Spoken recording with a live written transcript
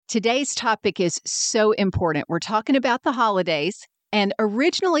Today's topic is so important. We're talking about the holidays, and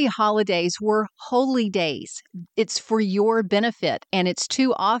originally holidays were holy days. It's for your benefit, and it's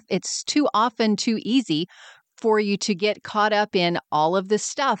too often too easy for you to get caught up in all of the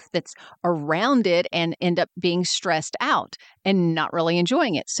stuff that's around it and end up being stressed out and not really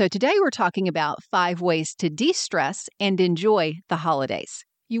enjoying it. So today we're talking about 5 ways to de-stress and enjoy the holidays.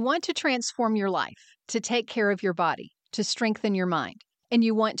 You want to transform your life, to take care of your body, to strengthen your mind. And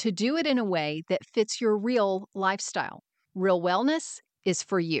you want to do it in a way that fits your real lifestyle. Real wellness is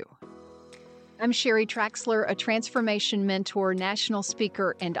for you. I'm Sherry Traxler, a transformation mentor, national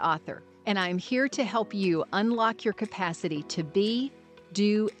speaker, and author. And I'm here to help you unlock your capacity to be,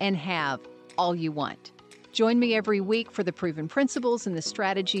 do, and have all you want. Join me every week for the proven principles and the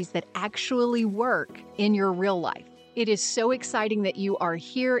strategies that actually work in your real life. It is so exciting that you are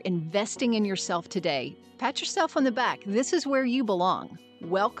here investing in yourself today. Pat yourself on the back. This is where you belong.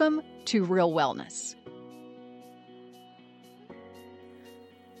 Welcome to Real Wellness.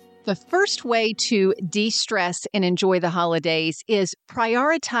 The first way to de-stress and enjoy the holidays is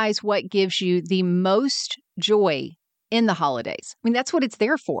prioritize what gives you the most joy in the holidays. I mean, that's what it's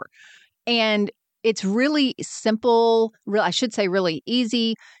there for. And it's really simple, really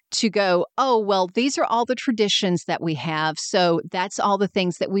easy to go, oh, well, these are all the traditions that we have, so that's all the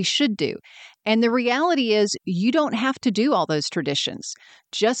things that we should do. And the reality is you don't have to do all those traditions.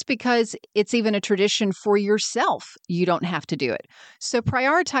 Just because it's even a tradition for yourself, you don't have to do it. So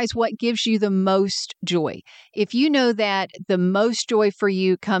prioritize what gives you the most joy. If you know that the most joy for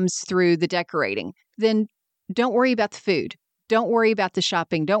you comes through the decorating, then don't worry about the food. Don't worry about the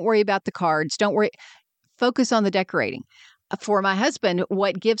shopping. Don't worry about the cards. Focus on the decorating. For my husband,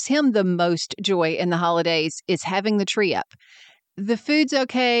 what gives him the most joy in the holidays is having the tree up. The food's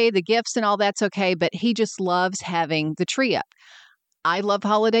okay, the gifts and all that's okay, but he just loves having the tree up. I love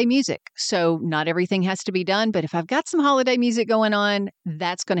holiday music, so not everything has to be done, but if I've got some holiday music going on,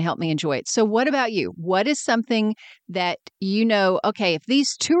 that's going to help me enjoy it. So what about you? What is something that you know, okay, if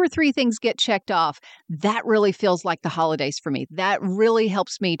these 2 or 3 things get checked off, that really feels like the holidays for me. That really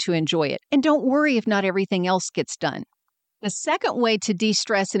helps me to enjoy it. And don't worry if not everything else gets done. The second way to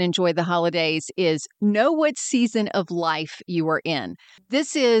de-stress and enjoy the holidays is know what season of life you are in.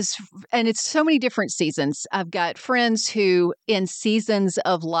 And it's so many different seasons. I've got friends who in seasons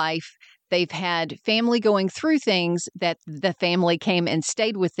of life, they've had family going through things that the family came and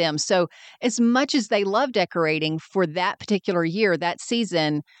stayed with them. So as much as they love decorating for that particular year, that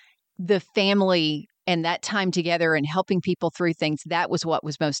season, the family and that time together and helping people through things, that was what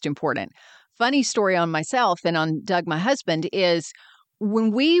was most important. Funny story on myself and on Doug, my husband, is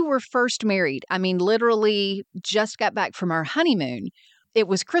when we were first married, literally just got back from our honeymoon, it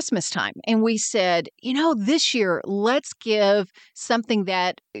was Christmas time. And we said, this year, let's give something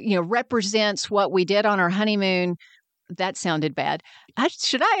that, represents what we did on our honeymoon. That sounded bad.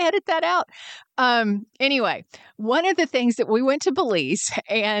 Should I edit that out? Anyway, one of the things that we went to Belize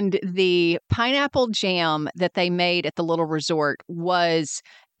and the pineapple jam that they made at the little resort was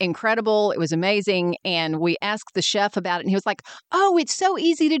incredible. It was amazing. And we asked the chef about it and he was like, oh, it's so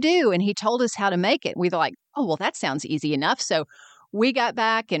easy to do. And he told us how to make it. We were like, oh, well, that sounds easy enough. So we got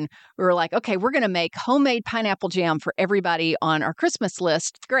back and we were like, okay, we're going to make homemade pineapple jam for everybody on our Christmas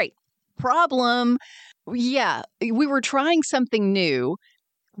list. Great. Problem. Yeah, we were trying something new.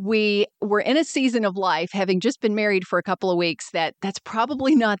 We were in a season of life, having just been married for a couple of weeks, that's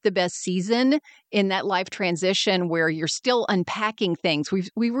probably not the best season in that life transition where you're still unpacking things.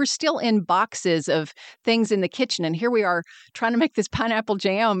 We were still in boxes of things in the kitchen, and here we are trying to make this pineapple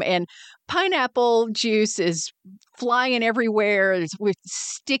jam, and pineapple juice is flying everywhere. It's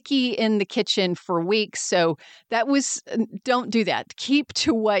sticky in the kitchen for weeks. So don't do that. Keep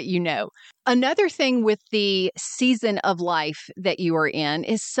to what you know. Another thing with the season of life that you are in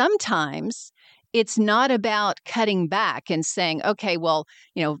is sometimes it's not about cutting back and saying, okay, well,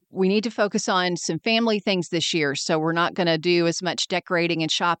 we need to focus on some family things this year. So we're not going to do as much decorating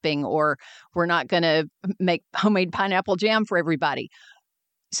and shopping, or we're not going to make homemade pineapple jam for everybody.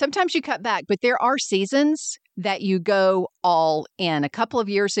 Sometimes you cut back, but there are seasons that you go all in. A couple of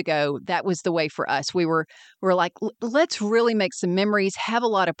years ago, that was the way for us. We're like, let's really make some memories, have a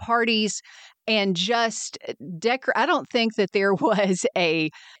lot of parties, and just decorate. I don't think that there was a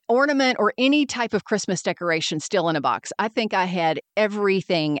ornament or any type of Christmas decoration still in a box. I think I had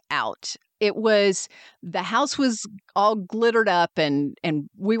everything out. The house was all glittered up and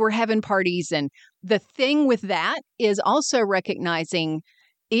we were having parties. And the thing with that is also recognizing,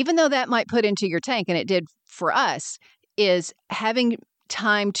 even though that might put into your tank, and it did for us, is having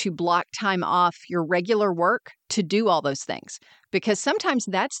time to block time off your regular work to do all those things. Because sometimes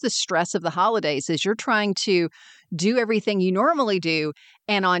that's the stress of the holidays is you're trying to do everything you normally do.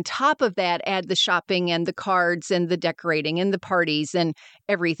 And on top of that, add the shopping and the cards and the decorating and the parties and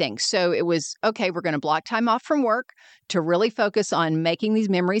everything. So it was, okay, we're going to block time off from work to really focus on making these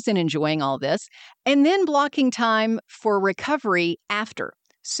memories and enjoying all this. And then blocking time for recovery after.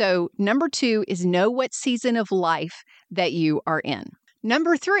 So number 2 is know what season of life that you are in.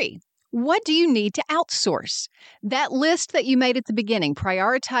 Number 3, what do you need to outsource? That list that you made at the beginning,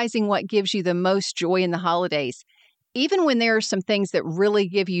 prioritizing what gives you the most joy in the holidays. Even when there are some things that really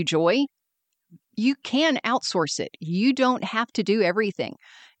give you joy, you can outsource it. You don't have to do everything.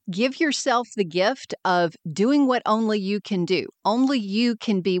 Give yourself the gift of doing what only you can do. Only you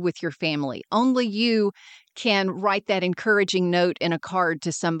can be with your family. Only you can write that encouraging note in a card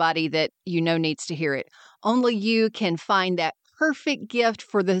to somebody that you know needs to hear it. Only you can find that perfect gift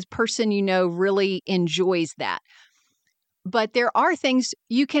for the person you know really enjoys that. But there are things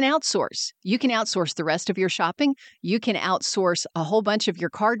you can outsource. You can outsource the rest of your shopping. You can outsource a whole bunch of your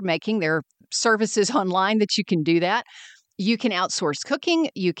card making. There are services online that you can do that. You can outsource cooking.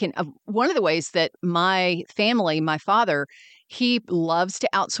 You can, one of the ways that my family, my father, he loves to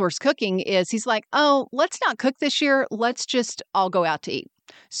outsource cooking is he's like, oh, let's not cook this year. Let's just all go out to eat.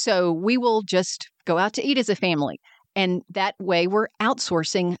 So we will just go out to eat as a family. And that way we're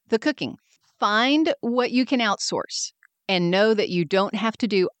outsourcing the cooking. Find what you can outsource and know that you don't have to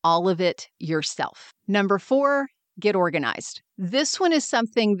do all of it yourself. Number 4, get organized. This one is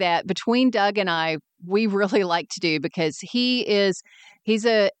something that between Doug and I, we really like to do because he's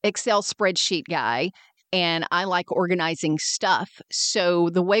a Excel spreadsheet guy and I like organizing stuff. So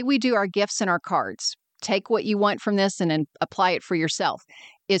the way we do our gifts and our cards, take what you want from this and then apply it for yourself,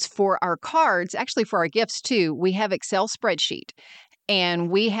 is for our cards, actually for our gifts too, we have Excel spreadsheet and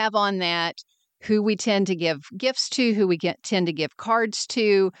we have on that who we tend to give gifts to, who we tend to give cards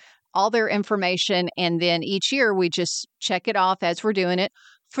to, all their information. And then each year we just check it off as we're doing it.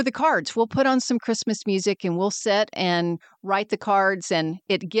 For the cards, we'll put on some Christmas music and we'll sit and write the cards. And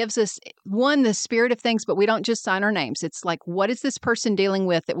it gives us, one, the spirit of things, but we don't just sign our names. It's like, what is this person dealing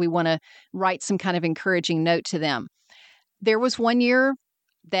with that we want to write some kind of encouraging note to them? There was one year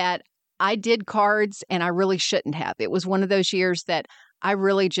that I did cards and I really shouldn't have. It was one of those years that I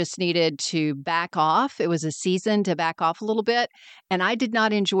really just needed to back off. It was a season to back off a little bit. And I did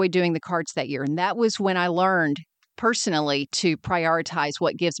not enjoy doing the cards that year. And that was when I learned personally to prioritize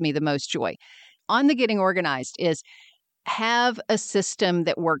what gives me the most joy. On the getting organized is have a system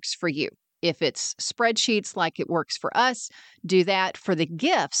that works for you. If it's spreadsheets like it works for us, do that. For the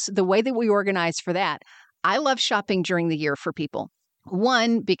gifts, the way that we organize for that, I love shopping during the year for people.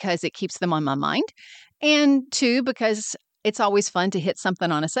 1, because it keeps them on my mind. And 2, because it's always fun to hit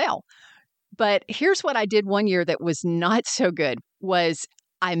something on a sale. But here's what I did one year that was not so good was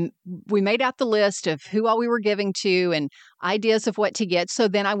we made out the list of who all we were giving to and ideas of what to get. So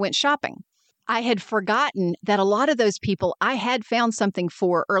then I went shopping. I had forgotten that a lot of those people I had found something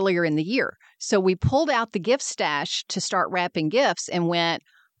for earlier in the year. So we pulled out the gift stash to start wrapping gifts and went,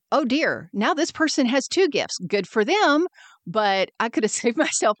 oh dear, now this person has 2 gifts. Good for them. But I could have saved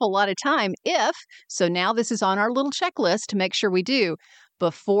myself a lot of time so now this is on our little checklist to make sure we do.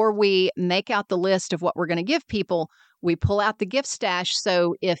 Before we make out the list of what we're going to give people, we pull out the gift stash.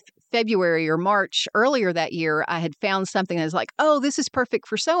 So if February or March earlier that year, I had found something that was like, oh, this is perfect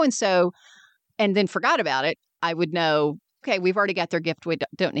for so-and-so, and then forgot about it, I would know, okay, we've already got their gift. We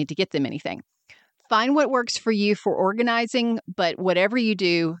don't need to get them anything. Find what works for you for organizing, but whatever you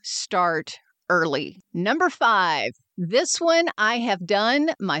do, start early. Number 5, this one I have done.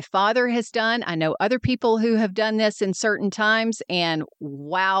 My father has done. I know other people who have done this in certain times, and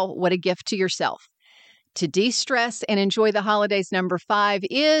wow, what a gift to yourself. To de-stress and enjoy the holidays, number 5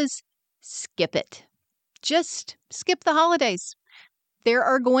 is skip it. Just skip the holidays. There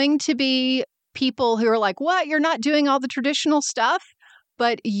are going to be people who are like, what? You're not doing all the traditional stuff?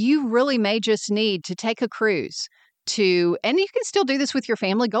 But you really may just need to take a cruise and you can still do this with your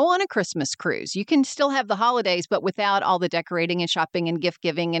family. Go on a Christmas cruise. You can still have the holidays, but without all the decorating and shopping and gift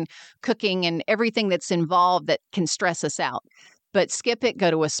giving and cooking and everything that's involved that can stress us out. But skip it,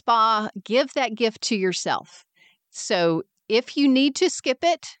 go to a spa, give that gift to yourself. So if you need to skip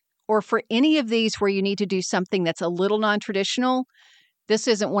it, or for any of these where you need to do something that's a little non-traditional, this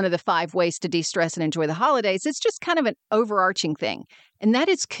isn't one of the 5 ways to de-stress and enjoy the holidays. It's just kind of an overarching thing, and that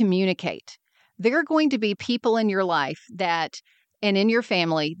is communicate. There are going to be people in your life and in your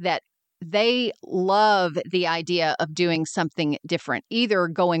family that they love the idea of doing something different, either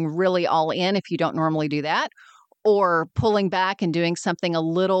going really all in if you don't normally do that, or pulling back and doing something a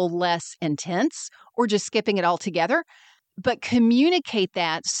little less intense, or just skipping it altogether. But communicate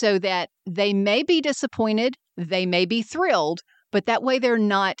that so that they may be disappointed, they may be thrilled, but that way they're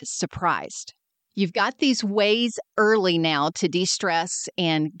not surprised. You've got these ways early now to de-stress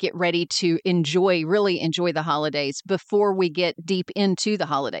and get ready to really enjoy the holidays before we get deep into the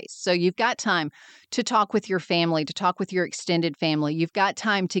holidays. So you've got time to talk with your family, to talk with your extended family. You've got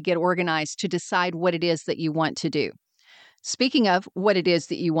time to get organized, to decide what it is that you want to do. Speaking of what it is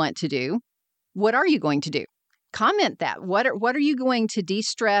that you want to do, what are you going to do? Comment that. What are you going to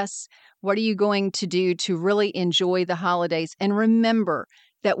de-stress? What are you going to do to really enjoy the holidays? And remember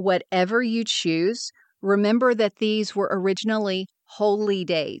that whatever you choose, remember that these were originally holy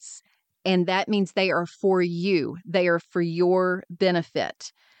days. And that means they are for you. They are for your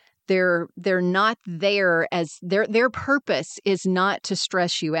benefit. They're not there as their purpose is not to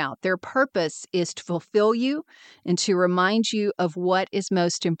stress you out. Their purpose is to fulfill you and to remind you of what is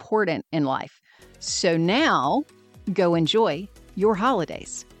most important in life. So now, go enjoy your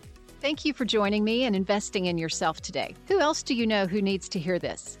holidays. Thank you for joining me and investing in yourself today. Who else do you know who needs to hear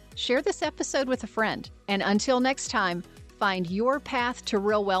this? Share this episode with a friend. And until next time, find your path to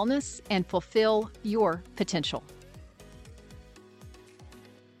real wellness and fulfill your potential.